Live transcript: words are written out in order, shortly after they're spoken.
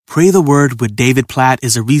Pray the Word with David Platt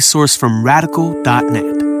is a resource from radical.net.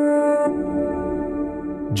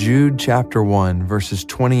 Jude chapter 1, verses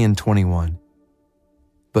 20 and 21.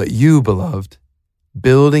 But you, beloved,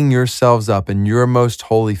 building yourselves up in your most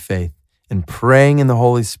holy faith and praying in the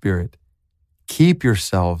Holy Spirit, keep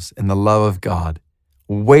yourselves in the love of God,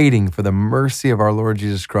 waiting for the mercy of our Lord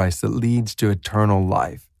Jesus Christ that leads to eternal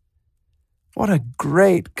life. What a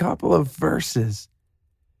great couple of verses.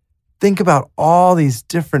 Think about all these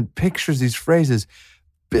different pictures, these phrases,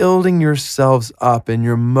 building yourselves up in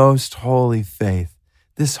your most holy faith.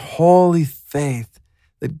 This holy faith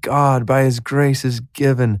that God, by His grace, has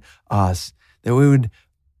given us, that we would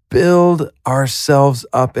build ourselves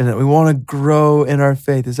up in it. We want to grow in our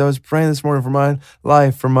faith. As I was praying this morning for my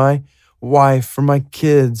life, for my wife, for my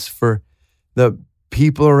kids, for the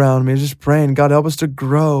people around me, just praying, God, help us to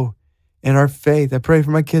grow in our faith. I pray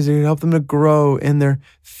for my kids, that you help them to grow in their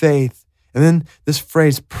faith. And then this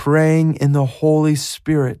phrase, praying in the Holy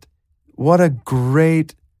Spirit. What a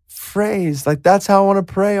great phrase. Like, that's how I want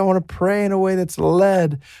to pray. I want to pray in a way that's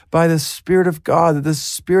led by the Spirit of God, that the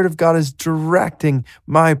Spirit of God is directing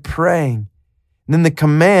my praying. And then the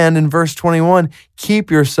command in verse 21,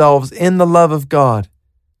 keep yourselves in the love of God.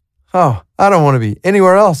 Oh, I don't want to be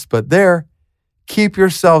anywhere else but there. Keep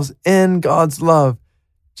yourselves in God's love.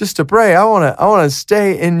 Just to pray, I want to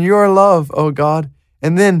stay in your love, oh God.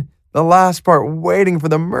 And then the last part, waiting for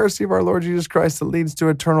the mercy of our Lord Jesus Christ that leads to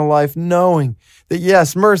eternal life, knowing that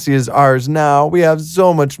yes, mercy is ours now. We have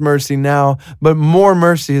so much mercy now, but more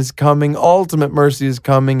mercy is coming. Ultimate mercy is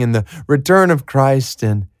coming in the return of Christ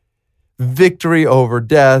and victory over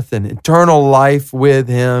death and eternal life with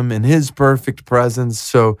Him in His perfect presence.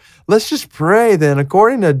 So let's just pray then,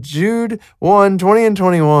 according to Jude 1, 20 and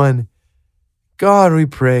 21. God, we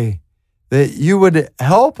pray that you would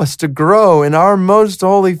help us to grow in our most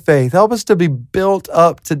holy faith. Help us to be built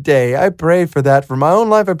up today. I pray for that for my own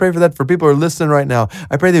life. I pray for that for people who are listening right now.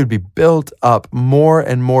 I pray they would be built up more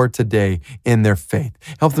and more today in their faith.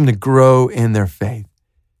 Help them to grow in their faith.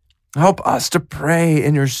 Help us to pray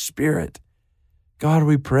in your Spirit. God,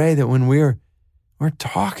 we pray that when we're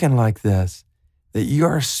talking like this, that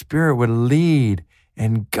your Spirit would lead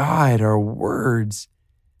and guide our words,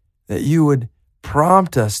 that you would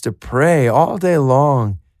prompt us to pray all day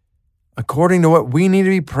long according to what we need to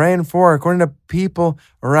be praying for, according to people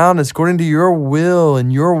around us, according to your will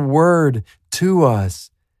and your word to us.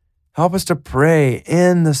 Help us to pray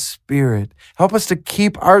in the Spirit. Help us to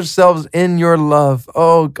keep ourselves in your love.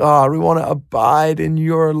 Oh God, we want to abide in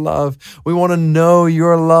your love. We want to know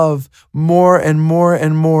your love more and more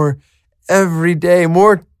and more every day,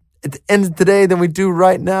 more at the end of today than we do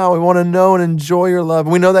right now. We want to know and enjoy your love.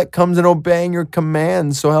 We know that comes in obeying your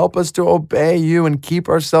commands. So help us to obey you and keep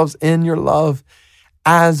ourselves in your love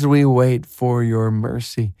as we wait for your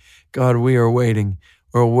mercy. God, we are waiting.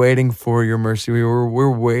 We're waiting for your mercy.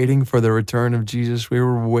 We're waiting for the return of Jesus. We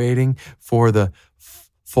were waiting for the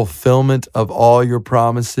fulfillment of all your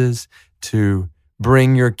promises to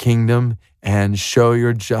bring your kingdom and show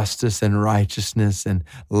your justice and righteousness and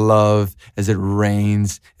love as it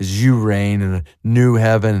reigns, as you reign in a new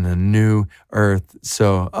heaven and a new earth.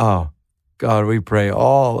 So, God, we pray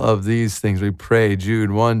all of these things. We pray Jude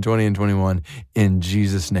 1, 20 and 21 in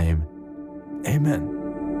Jesus' name. Amen.